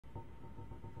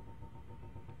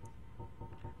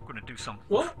do some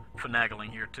What?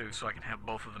 finagling here too, so I can have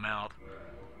both of them out.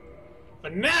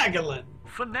 Finagling!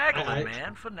 Finagling,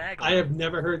 man, finagling. I have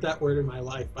never heard that word in my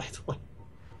life, by the way.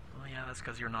 Oh yeah, that's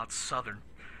because you're not Southern.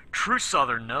 True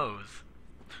Southern knows.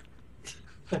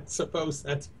 I suppose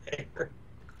that's fair.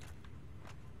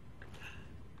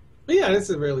 But yeah, this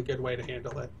is a really good way to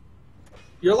handle it.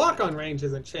 Your lock-on range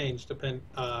isn't changed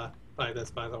by this,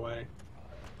 by the way.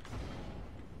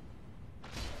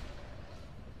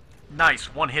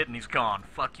 Nice, one hit and he's gone.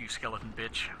 Fuck you, skeleton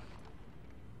bitch.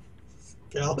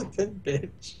 Skeleton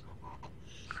bitch.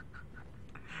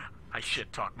 I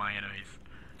shit-talk my enemies.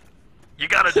 You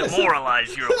gotta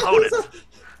demoralize your opponent.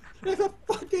 There's a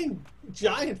fucking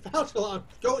giant Fauchelon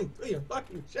going through your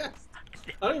fucking chest.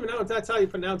 I don't even know if that's how you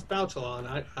pronounce Fauchelon.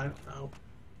 I don't know.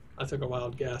 I took a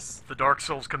wild guess. The Dark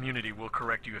Souls community will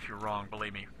correct you if you're wrong,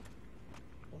 believe me.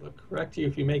 They'll correct you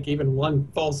if you make even one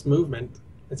false movement.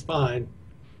 It's fine.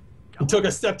 You took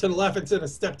a step to the left instead of a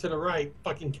step to the right.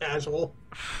 Fucking casual.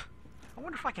 I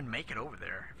wonder if I can make it over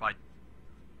there if I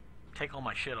take all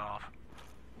my shit off.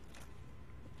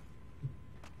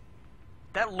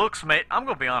 That looks I'm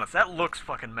gonna be honest, that looks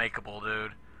fucking makeable,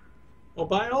 dude. Well,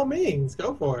 by all means,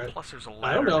 go for it. Plus there's a ladder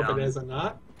I don't know down. if it is or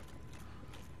not.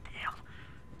 Damn.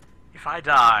 If I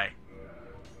die,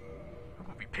 I'm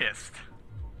gonna be pissed.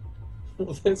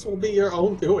 Well, this will be your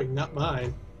own doing, not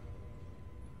mine.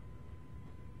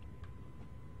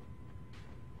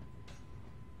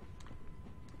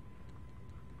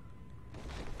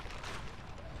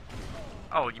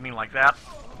 Oh, you mean like that?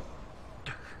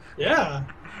 Yeah.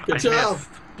 Good I job. missed.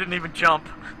 Didn't even jump.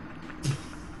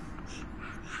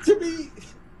 To be...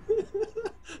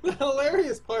 The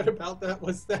hilarious part about that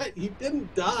was that you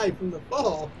didn't die from the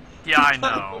fall. Yeah, I You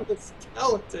died know. from the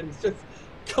skeletons just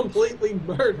completely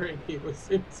murdering you as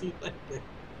soon as you landed.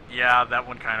 Yeah, that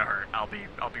one kind of hurt. I'll be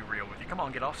real with you. Come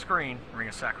on, get off screen. Ring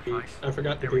of sacrifice. I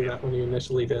forgot to There we do go. that when you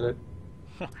initially did it.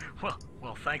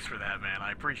 well, thanks for that, man.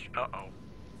 I appreciate. Uh-oh.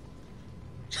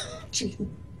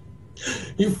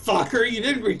 You fucker, you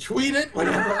didn't retweet it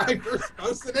whenever I first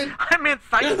posted it? I meant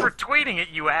thanks for tweeting it,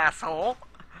 you asshole.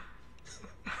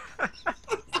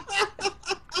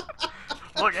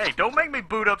 Look, hey, don't make me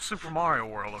boot up Super Mario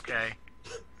World, okay?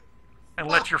 And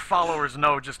let your followers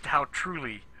know just how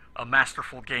truly a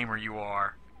masterful gamer you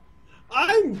are.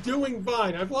 I'm doing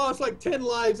fine. I've lost like 10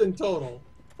 lives in total.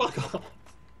 Fuck off.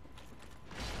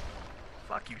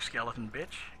 Fuck you, skeleton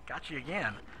bitch. Got you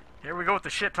again. Here we go with the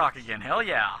shit talk again. Hell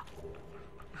yeah.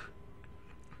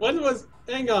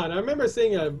 Hang on, I remember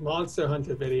seeing a Monster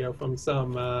Hunter video from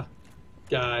some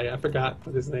guy. I forgot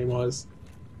what his name was.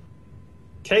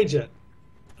 Kajit.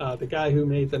 The guy who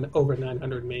made the over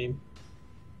 900 meme.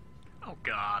 Oh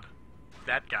god.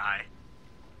 That guy.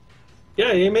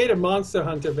 Yeah, he made a Monster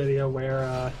Hunter video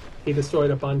where he destroyed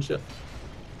a bunch of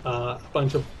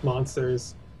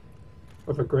monsters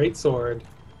with a great sword,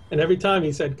 and every time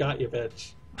he said, "Got you,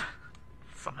 bitch."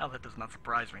 Somehow that does not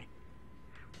surprise me.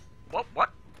 What?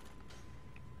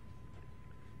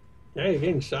 Yeah, you're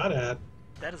getting shot at.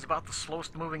 That is about the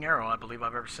slowest moving arrow I believe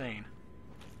I've ever seen.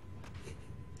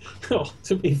 Oh,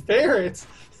 to be fair, it's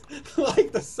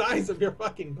like the size of your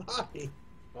fucking body.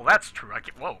 Well, that's true.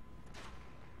 Whoa.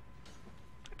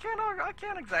 I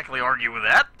can't exactly argue with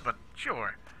that, but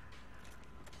sure.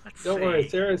 Let's Don't see. worry,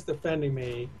 Sarah's defending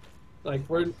me.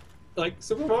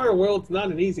 Super Mario World's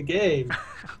not an easy game.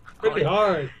 Pretty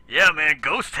hard. Yeah, man,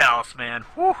 Ghost House, man.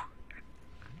 Whew.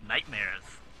 Nightmares.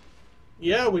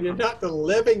 Yeah, when you're not the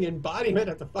living embodiment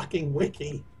of the fucking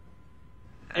wiki.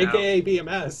 AKA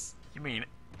BMS. You mean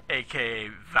AKA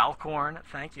Valcorn?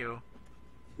 Thank you.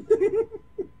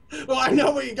 Well, I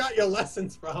know where you got your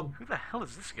lessons from. Who the hell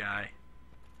is this guy?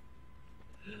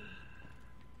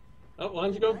 Oh, why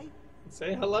don't you go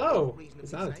say hello?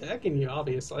 He's not attacking you,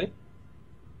 obviously.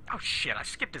 Oh shit, I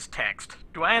skipped his text.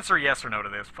 Do I answer yes or no to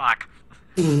this? Fuck.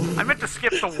 I meant to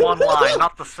skip the one line,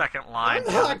 not the second line.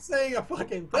 I'm not saying a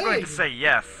fucking thing. I'm going to say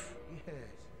yes. Yes.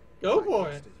 Go for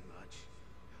it. As much.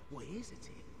 What is it?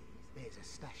 There's a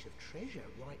stash of treasure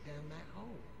right down that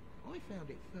hole. I found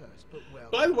it first, but well.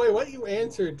 By the way, what you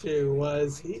answered to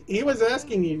was he was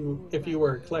asking you if you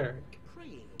were a cleric.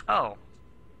 Oh.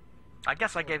 I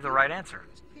guess I gave the right answer.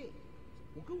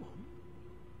 Well, go on.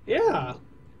 Yeah.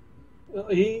 Well,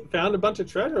 he found a bunch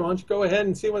of treasure. Why don't you go ahead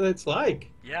and see what it's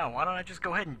like? Yeah, why don't I just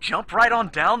go ahead and jump right on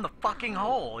down the fucking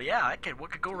hole? Yeah,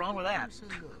 what could go wrong with that?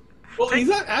 Well, he's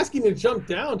not asking you to jump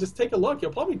down. Just take a look.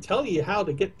 He'll probably tell you how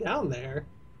to get down there.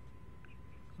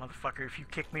 Motherfucker, if you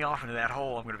kick me off into that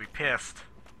hole, I'm going to be pissed.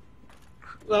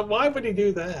 Well, why would he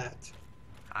do that?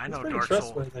 I He's know pretty Dark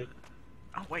Souls. trustworthy.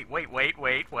 Oh, wait.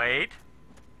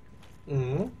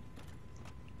 Mm-hmm.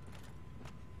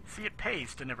 See, See, it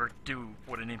pays to never do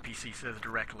what an NPC says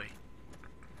directly.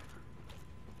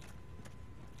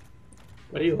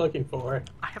 What are you looking for?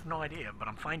 I have no idea, but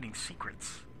I'm finding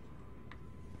secrets.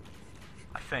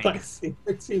 I think. By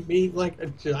secrets, you mean like a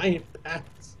giant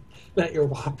path that you're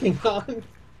walking on?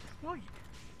 Well,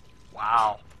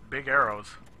 wow, big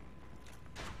arrows.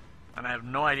 And I have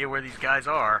no idea where these guys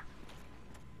are.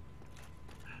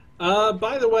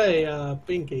 By the way,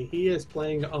 Binky, he is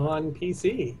playing on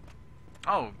PC.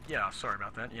 Oh, yeah, sorry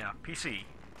about that. Yeah, PC.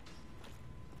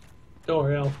 Don't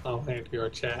worry, I'll handle your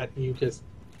chat. You just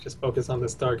focus on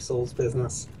this Dark Souls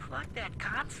business. Fuck that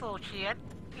console shit.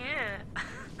 Yeah.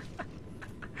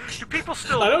 Do people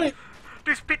still... I don't...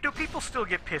 Do people still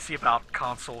get pissy about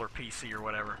console or PC or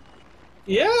whatever?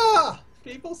 Yeah!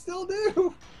 People still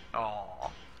do!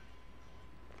 Oh.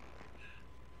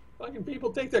 Fucking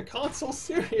people take their console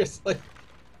seriously.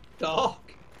 Dog.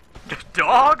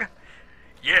 Dog?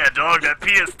 Yeah, dog, that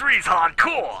PS3's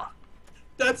hardcore!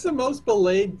 That's the most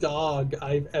belayed dog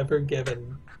I've ever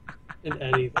given in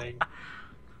anything.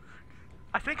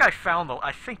 I think I found the...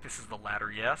 I think this is the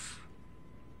latter, yes?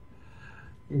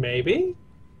 Maybe?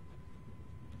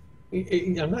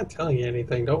 I'm not telling you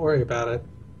anything. Don't worry about it.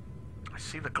 I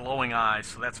see the glowing eyes,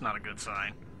 so that's not a good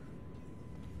sign.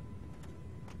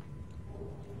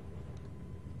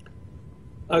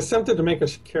 I was tempted to make a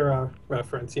Shakira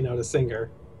reference, you know, the singer.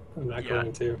 I'm not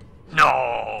going to.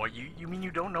 No! You mean you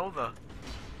don't know the...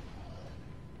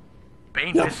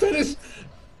 Bane No, finish!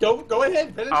 Go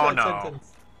ahead, finish that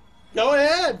sentence. Go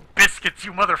ahead! Biscuits,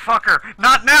 you motherfucker!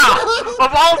 Not now!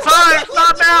 Of all times,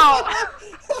 not now!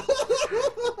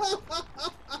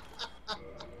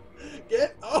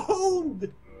 Get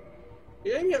owned!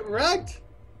 You're gonna get wrecked!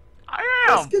 I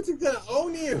am! Biscuits is gonna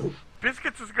own you!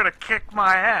 Biscuits is gonna kick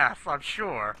my ass, I'm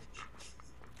sure.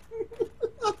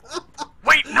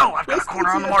 Wait, no! I've got a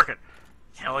corner on the market!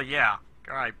 Hell yeah.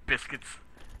 Alright, Biscuits.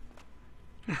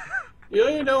 You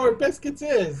don't even know where Biscuits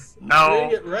is. No. You're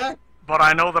gonna get wrecked. But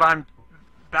I know that I'm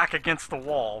back against the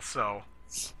wall, so...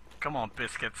 Come on,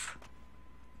 Biscuits.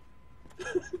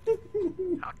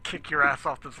 I'll kick your ass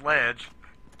off this ledge.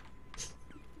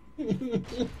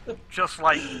 Just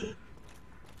like...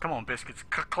 Come on, Biscuits.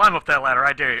 Climb up that ladder,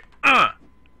 I dare you.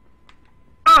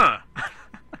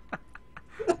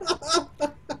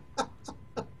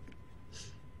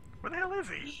 Where the hell is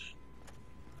he?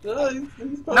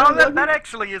 No, that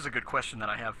actually is a good question that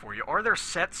I have for you. Are there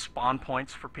set spawn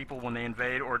points for people when they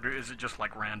invade, or is it just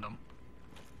like random?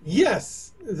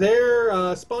 Yes,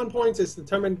 their spawn points is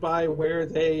determined by where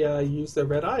they use their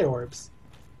red eye orbs.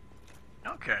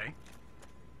 Okay.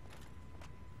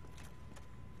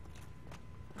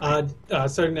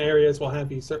 Certain areas will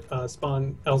have you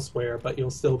spawn elsewhere, but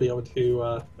you'll still be able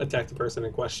to attack the person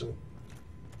in question.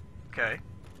 Okay.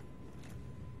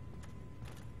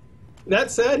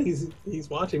 That said, he's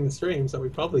watching the stream, so he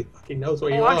probably fucking knows where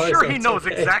you are. I'm sure so he it's knows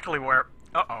okay. exactly where...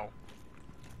 Uh-oh.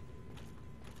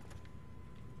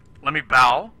 Let me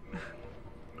bow.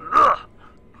 Ugh.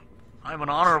 I'm an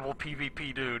honorable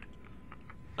PvP dude.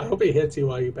 I hope he hits you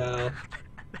while you bow.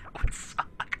 That would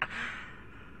suck.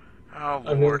 Oh,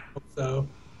 I really Lord. hope so.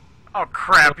 Oh,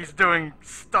 crap, he's doing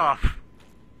stuff.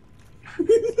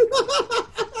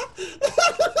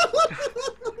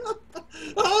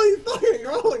 Oh, he's fucking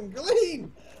rolling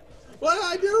clean! What do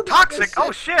I do about Toxic! this shit?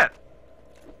 Oh, shit!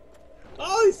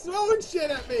 Oh, he's throwing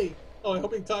shit at me! Oh, I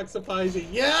hope he toxifies you.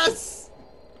 Yes!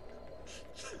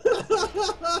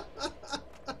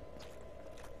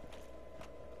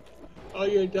 Oh,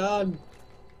 you're done.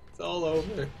 It's all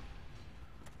over.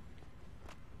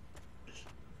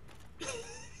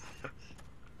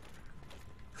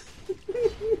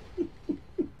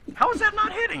 How is that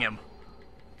not hitting him?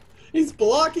 He's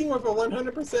blocking with a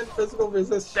 100% physical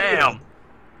resist shield. Damn.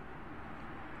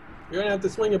 You're gonna have to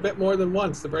swing a bit more than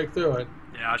once to break through it.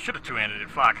 Yeah, I should have two-handed it.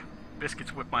 Fuck.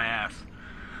 Biscuits whipped my ass.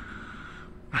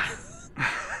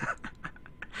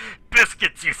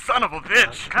 Biscuits, you son of a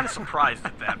bitch! Kind of surprised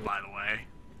at that, by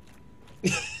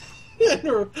the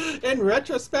way. In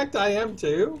retrospect, I am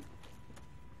too.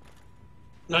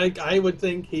 Like, I would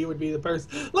think he would be the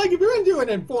person. Like, if you're gonna do an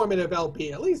informative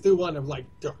LP, at least do one of, like,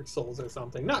 Dark Souls or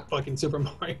something. Not fucking Super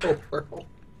Mario World.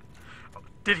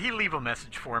 Did he leave a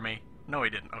message for me? No, he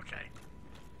didn't. Okay.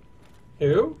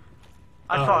 Who?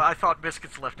 I thought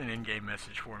Biscuits left an in-game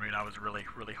message for me, and I was really,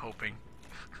 really hoping.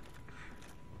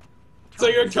 So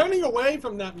you're turning away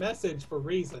from that message for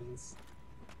reasons.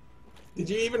 Did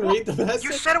you even read the message?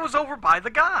 You said it was over by the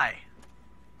guy.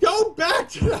 Go back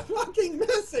to the fucking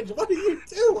message! What are you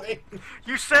doing?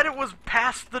 You said it was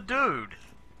past the dude.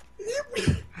 You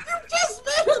just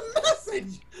made a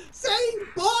message saying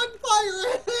bonfire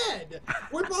ahead!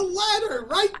 with a ladder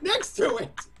right next to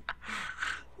it.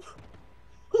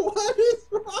 What is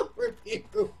wrong with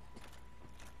you?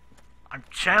 I'm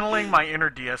channeling my inner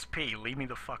DSP. Leave me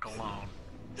the fuck alone.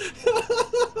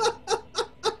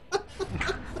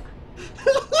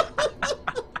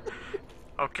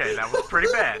 Okay, that was pretty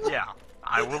bad, yeah.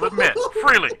 I will admit,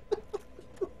 freely.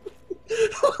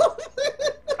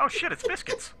 Oh shit, it's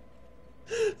biscuits.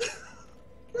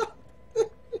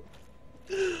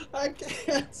 I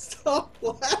can't stop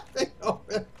laughing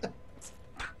over it.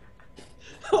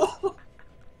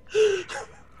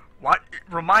 What?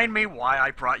 Remind me why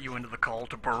I brought you into the call,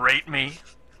 to berate me?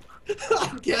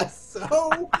 I guess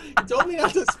so. You told me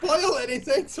not to spoil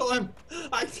anything, so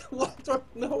I left with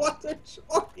no other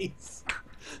choice.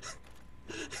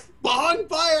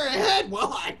 Bonfire ahead?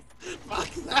 Well, fuck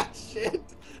that shit.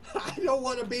 I don't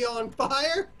want to be on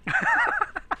fire.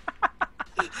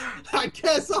 I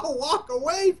guess I'll walk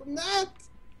away from that.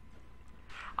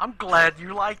 I'm glad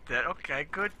you liked that. Okay,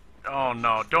 good. Oh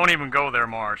no, don't even go there,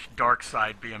 Marsh. Dark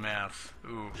side BMS.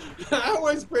 Ooh. That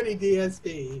was pretty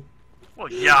DSP.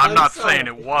 Well, yeah, I'm not sorry. saying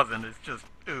it wasn't. It's just,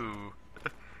 ooh.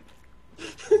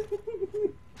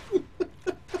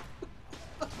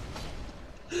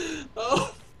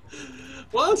 Oh,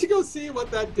 why don't you go see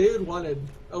what that dude wanted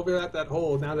over at that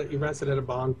hole now that you rested at a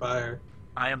bonfire?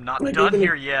 I am not Like done even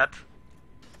here if- yet.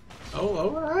 Oh, all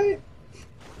right.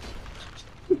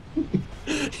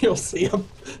 You'll see a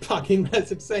fucking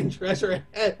message saying treasure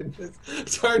ahead and just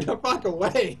turn the fuck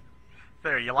away.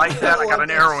 There, you like that? I got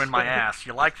an arrow in my ass.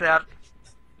 You like that?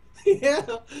 Yeah,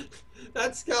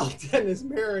 that skeleton is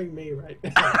mirroring me right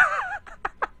now.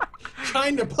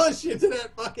 Trying to push you to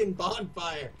that fucking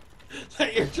bonfire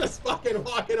that you're just fucking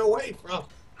walking away from.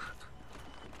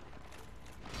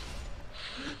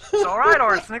 It's alright,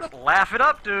 RSCNyx. Laugh it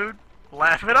up, dude.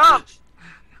 Laugh it up.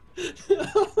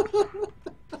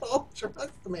 Oh,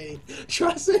 trust me.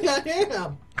 Trust me, I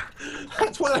am.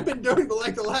 That's what I've been doing for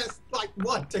like the last,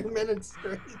 2 minutes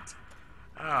straight.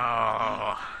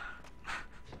 Oh.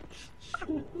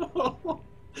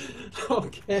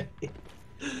 Okay.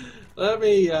 Let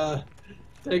me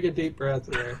take a deep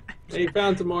breath here. He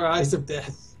found some more eyes of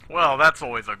death. Well, that's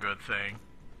always a good thing.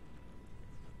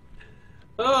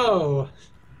 Oh,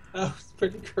 that was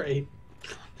pretty great.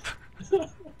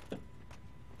 Let's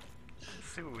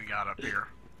see what we got up here.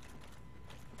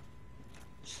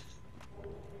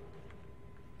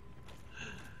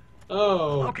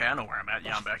 Oh. Okay, I know where I'm at.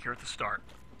 Yeah, I'm back here at the start.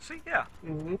 See, yeah.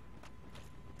 Mm-hmm.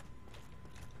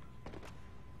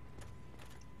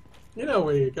 You know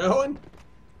where you're going.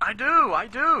 I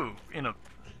do, in a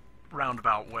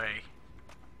roundabout way.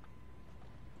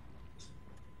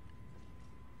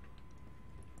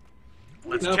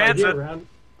 Let's No, chance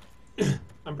it.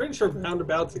 I'm pretty sure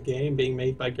Roundabout's a game being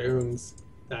made by Goons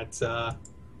that's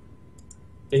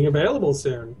being available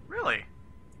soon. Really?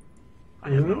 I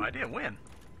have no Mhm. idea when.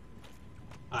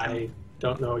 I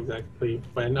don't know exactly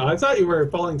when. I thought you were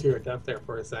falling to your death there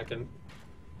for a second.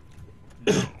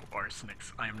 No,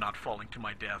 RSCNyx, I am not falling to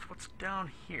my death. What's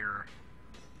down here?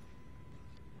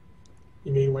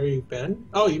 You mean where you've been?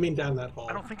 Oh, you mean down that hall.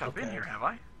 I don't think I've been Okay. here, have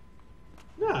I?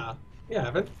 Nah, you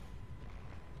haven't.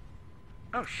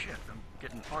 Oh shit, I'm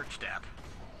getting arched at.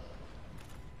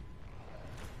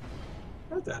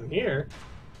 Not down here.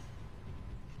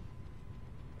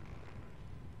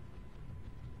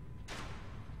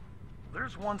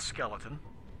 There's one skeleton.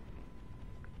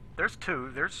 There's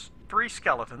two. There's 3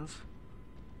 skeletons.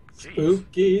 Jeez.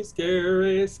 Spooky,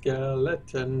 scary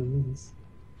skeletons.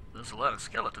 There's a lot of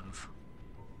skeletons.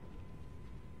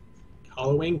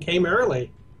 Halloween came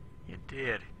early. It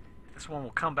did. If this one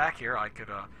will come back here, I could,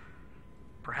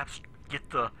 perhaps get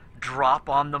the drop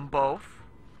on them both.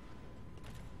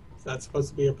 Is that supposed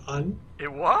to be a pun?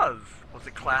 It was. Was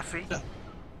it classy?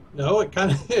 No,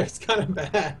 it's kind of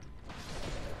bad.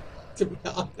 To be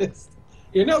honest,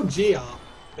 you're no Geoff,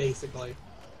 basically.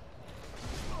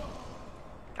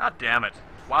 God damn it.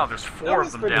 Wow, there's That 4 was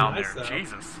of them pretty down nice, there. though.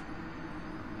 Jesus.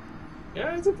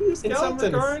 Yeah, there's a few skeletons.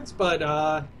 In some regards,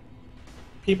 but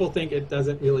people think it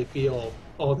doesn't really feel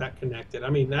all that connected. I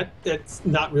mean, that's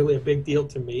not really a big deal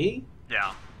to me,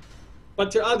 Yeah.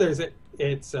 but to others,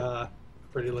 it's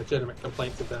pretty legitimate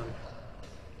complaint to them.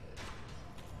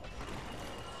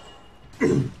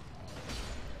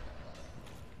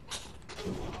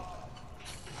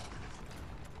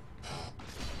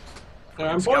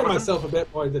 I'm pouring Skeleton? myself a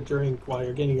bit more to drink while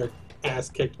you're getting your ass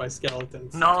kicked by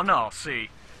skeletons. No, see.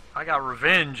 I got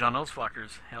revenge on those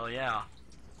fuckers. Hell yeah.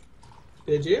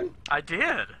 Did you? I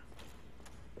did.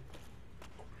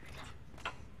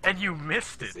 And you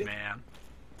missed it, See? man.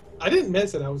 I didn't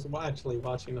miss it. I was actually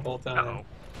watching the whole time. Uh-oh.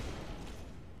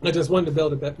 I just wanted to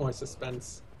build a bit more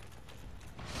suspense.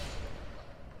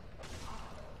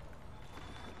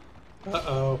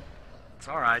 Uh-oh. It's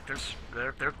alright,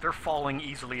 they're falling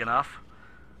easily enough.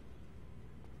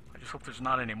 I just hope there's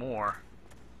not any more.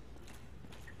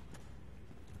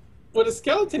 Would a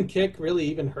skeleton kick really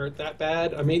even hurt that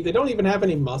bad? I mean, they don't even have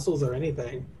any muscles or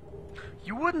anything.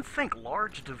 You wouldn't think.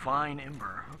 Large divine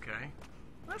ember. Okay.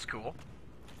 That's cool.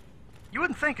 You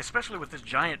wouldn't think, especially with this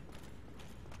giant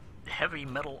heavy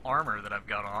metal armor that I've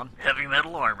got on. Heavy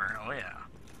metal armor, oh yeah.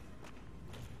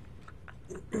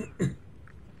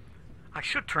 I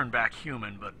should turn back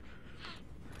human, but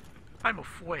I'm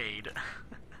afraid.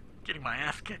 Getting my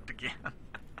ass kicked again.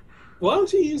 Why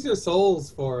don't you use your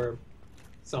souls for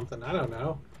something? I don't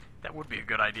know. That would be a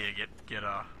good idea. Get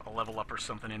a level up or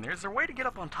something in there. Is there a way to get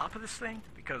up on top of this thing?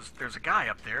 Because there's a guy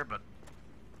up there, but...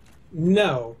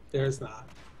 No, there's not.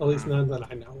 At least none that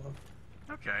I know of.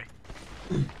 Okay.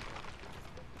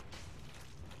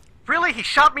 Really? He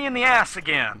shot me in the ass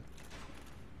again.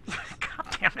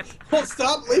 God damn it. Well,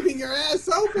 stop leaving your ass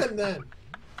open then.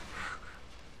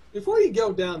 Before you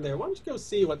go down there, why don't you go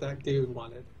see what that dude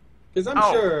wanted? Because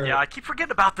I'm sure... yeah, I keep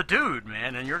forgetting about the dude,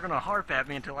 man, and you're going to harp at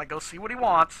me until I go see what he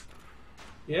wants.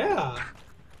 Yeah.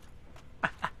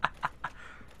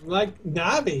 Like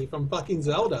Navi from fucking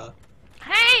Zelda.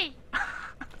 Hey!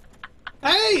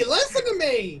 Hey, listen to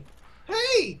me!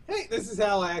 Hey! Hey, this is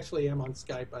how I actually am on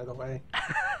Skype, by the way.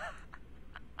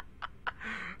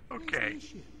 Okay.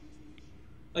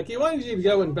 Like, he wanted you to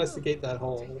go investigate that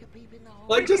hole.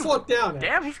 Like, just look down at it.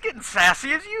 Damn, he's getting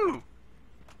sassy as you.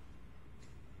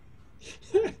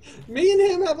 Me and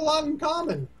him have a lot in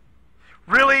common.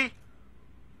 Really?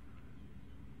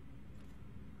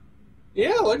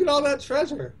 Yeah, look at all that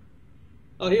treasure.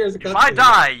 Oh, here's a cutscene. If I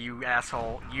die, you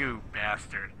asshole, you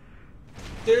bastard.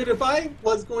 Dude, if I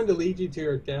was going to lead you to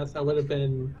your death, I would have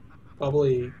been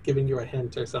probably giving you a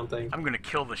hint or something. I'm gonna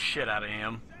kill the shit out of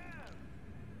him.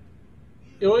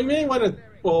 You know, you may want to...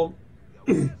 Well,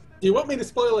 do you want me to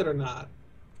spoil it or not?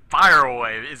 Fire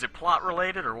away. Is it plot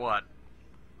related or what?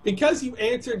 Because you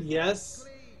answered yes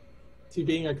to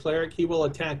being a cleric, he will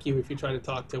attack you if you try to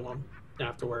talk to him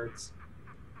afterwards.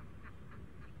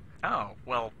 Oh,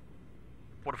 well,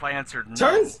 what if I answered no?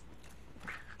 Turns...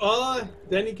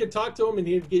 then you could talk to him and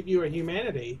he'd give you a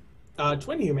humanity.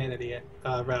 Twin humanity,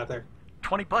 rather.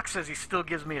 $20 says he still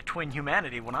gives me a twin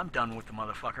humanity when I'm done with the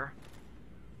motherfucker.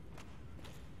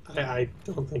 I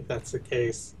don't think that's the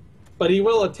case. But he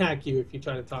will attack you if you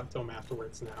try to talk to him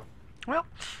afterwards now. Well,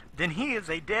 then he is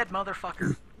a dead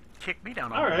motherfucker. Kick me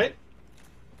down. Alright.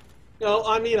 No,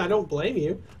 I mean, I don't blame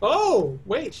you. Oh,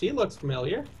 wait, she looks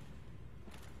familiar.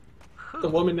 Who? The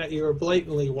woman that you were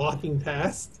blatantly walking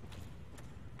past.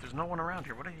 There's no one around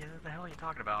here. What the hell are you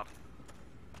talking about?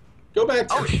 Go back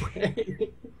to...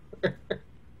 Oh,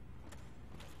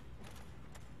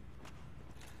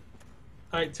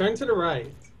 Alright, turn to the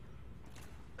right.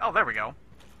 Oh, there we go.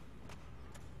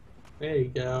 There you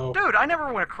go. Dude, I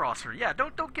never went across her. Yeah,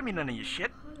 don't give me none of your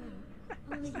shit.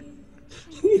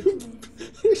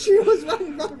 She was right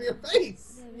in front of your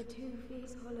face. There are two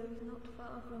fierce hollows not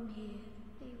far from here.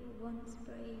 They were once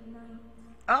brave knights.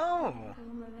 Oh,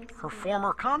 her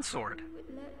former consort. Who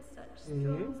would let such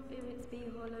strong spirits be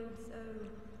hollowed so?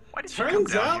 Why did she come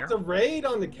Turns down out here? the raid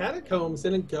on the catacombs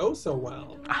didn't go so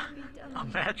well.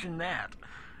 Imagine that.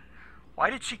 Why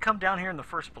did she come down here in the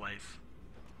first place?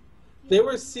 They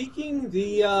were seeking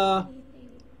the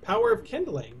power of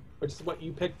kindling, which is what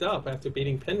you picked up after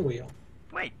beating Pinwheel.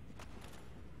 Wait.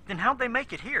 Then how'd they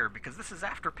make it here? Because this is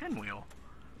after Pinwheel.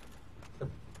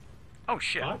 Oh,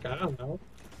 shit. Fuck, I don't know.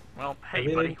 Well, hey,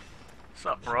 Maybe buddy. What's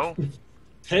up, bro?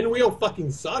 Pinwheel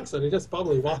fucking sucks, so they just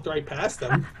probably walked right past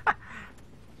them.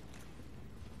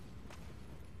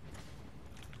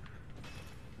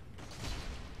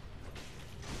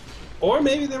 Or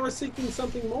maybe they were seeking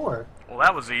something more. Well,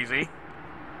 that was easy.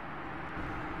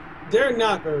 They're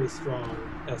not very strong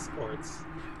escorts.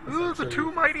 Ooh, the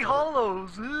two mighty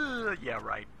hollows. Yeah,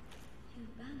 right. To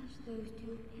banish those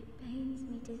two, it pains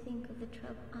me to think of the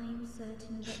trouble. I am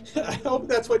certain that... I hope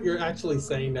that's what you're actually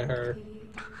saying to her.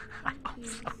 I hope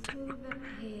so, too.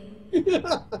 Here.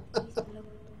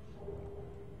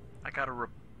 I got a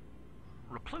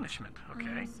replenishment, I okay.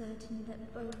 am certain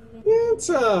that both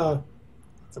Yeah,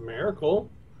 it's a miracle.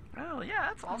 Well, yeah,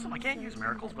 that's awesome. I can't use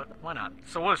miracles, but why not?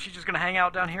 So what, is she just going to hang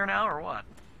out down here now, or what?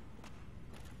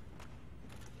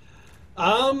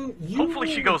 Hopefully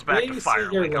she goes back to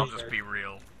Firelink, I'll just be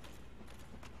real.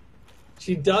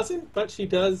 She doesn't, but she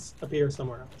does appear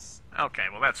somewhere else. Okay,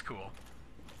 well that's cool.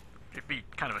 It'd be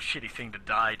kind of a shitty thing to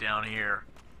die down here.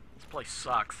 This place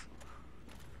sucks.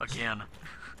 Again.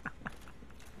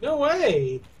 No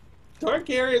way! Dark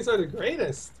areas are the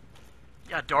greatest.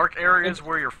 Yeah, dark areas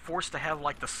where you're forced to have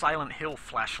like the Silent Hill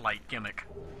flashlight gimmick.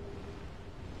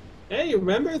 Hey, you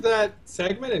remember that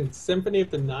segment in Symphony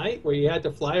of the Night where you had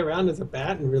to fly around as a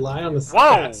bat and rely on the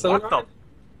Whoa! bat sonar? What the?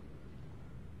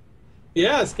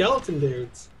 Yeah, skeleton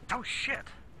dudes. Oh shit!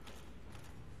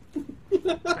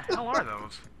 What the hell are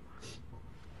those?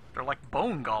 They're like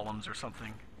bone golems or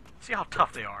something. See how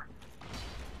tough they are.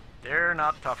 They're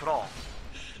not tough at all.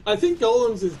 I think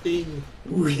Golems is being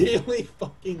really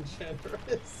fucking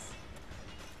generous.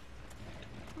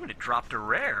 Ooh, it dropped a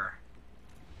rare.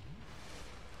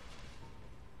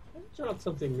 I dropped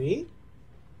something neat.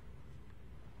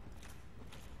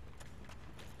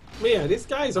 But yeah, these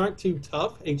guys aren't too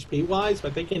tough HP-wise,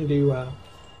 but they can do a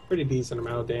pretty decent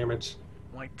amount of damage.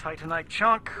 White Titanite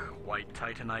chunk. White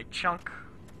Titanite chunk.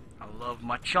 I love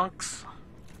my chunks.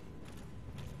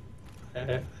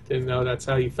 I didn't know that's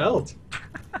how you felt.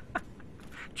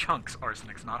 Chunks,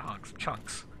 RSCNyx, not hunks.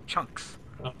 Chunks. Chunks.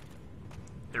 Oh.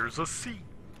 There's a C.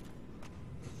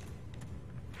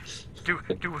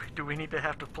 Do we need to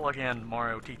have to plug in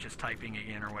Mario Teaches Typing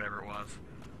again or whatever it was?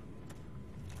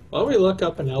 Why don't we look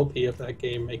up an LP of that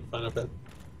game, make fun of it?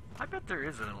 I bet there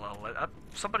is a little.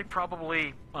 Somebody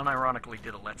probably unironically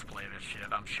did a Let's Play of this shit,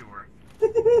 I'm sure.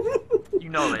 You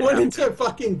know they Went have into to.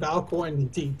 fucking Valcorn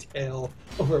detail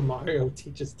over Mario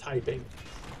Teaches Typing.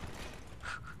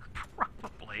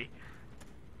 Probably.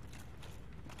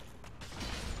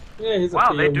 Yeah, here's a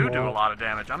Wow, they few do more. a lot of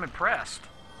damage. I'm impressed.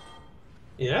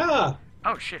 Yeah.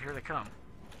 Oh shit, here they come.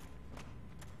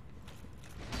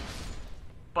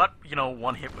 But, you know,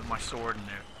 one hit with my sword and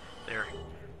they're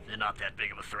not that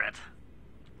big of a threat.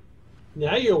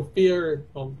 Now you'll fear...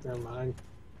 Oh, never mind.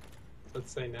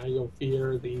 Let's say now you'll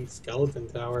fear the skeleton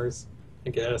towers, I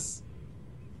guess.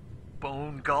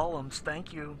 Bone golems,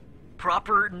 thank you.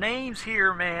 Proper names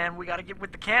here, man. We gotta get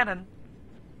with the canon.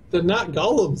 They're not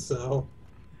golems, though.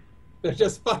 They're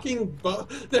just fucking...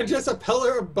 They're just a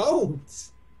pillar of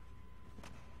bones.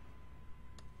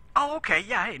 Oh, okay,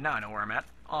 yeah, hey, now I know where I'm at.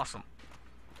 Awesome.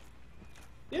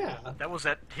 Yeah. That was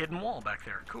that hidden wall back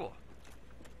there. Cool.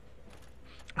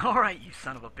 Alright, you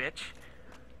son of a bitch.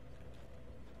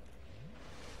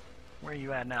 Where are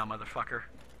you at now, motherfucker?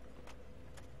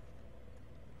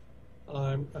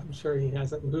 I'm sure he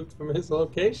hasn't moved from his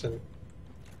location.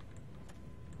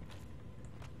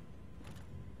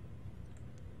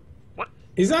 What?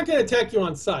 He's not going to attack you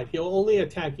on sight. He'll only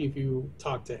attack you if you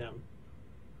talk to him.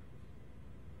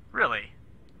 Really?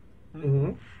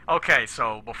 Mm-hmm. Okay,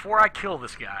 so before I kill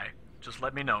this guy, just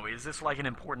let me know. Is this like an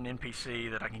important NPC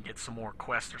that I can get some more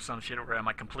quests or some shit, or am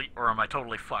I complete, or am I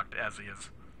totally fucked as is?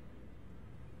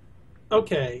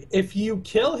 Okay, if you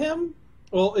kill him,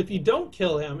 well, if you don't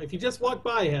kill him, if you just walk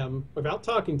by him without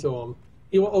talking to him,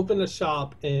 he will open a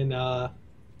shop in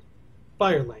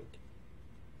Firelink.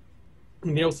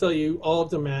 And he'll sell you all of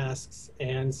the masks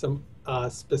and some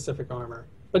specific armor.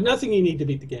 But nothing you need to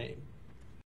beat the game.